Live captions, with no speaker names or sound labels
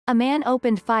A man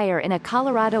opened fire in a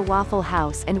Colorado Waffle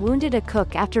House and wounded a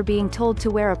cook after being told to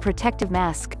wear a protective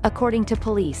mask, according to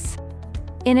police.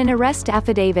 In an arrest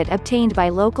affidavit obtained by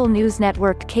local news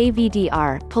network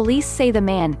KVDR, police say the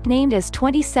man, named as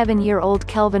 27-year-old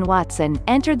Kelvin Watson,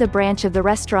 entered the branch of the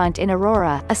restaurant in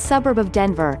Aurora, a suburb of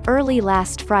Denver, early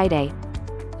last Friday.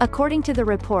 According to the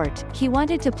report, he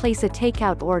wanted to place a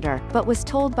takeout order, but was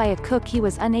told by a cook he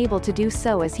was unable to do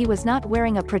so as he was not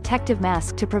wearing a protective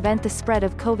mask to prevent the spread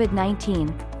of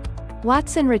COVID-19.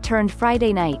 Watson returned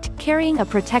Friday night, carrying a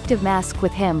protective mask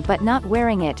with him but not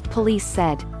wearing it, police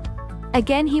said.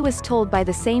 Again, he was told by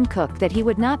the same cook that he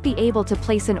would not be able to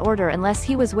place an order unless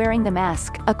he was wearing the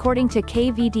mask, according to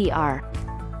KVDR.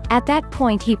 At that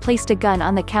point he placed a gun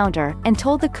on the counter, and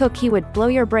told the cook he would blow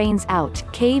your brains out,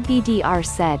 KVDR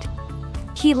said.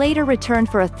 He later returned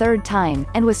for a third time,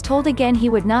 and was told again he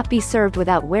would not be served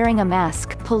without wearing a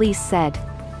mask, police said.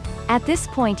 At this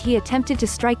point he attempted to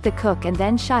strike the cook and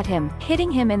then shot him,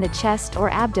 hitting him in the chest or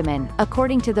abdomen,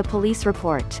 according to the police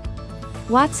report.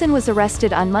 Watson was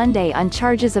arrested on Monday on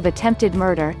charges of attempted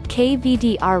murder,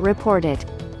 KVDR reported.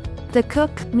 The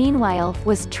cook, meanwhile,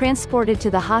 was transported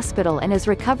to the hospital and is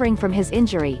recovering from his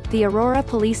injury, the Aurora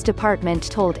Police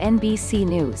Department told NBC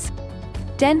News.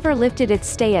 Denver lifted its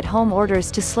stay-at-home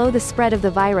orders to slow the spread of the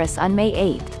virus on May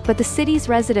 8, but the city's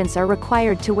residents are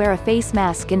required to wear a face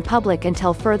mask in public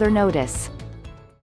until further notice.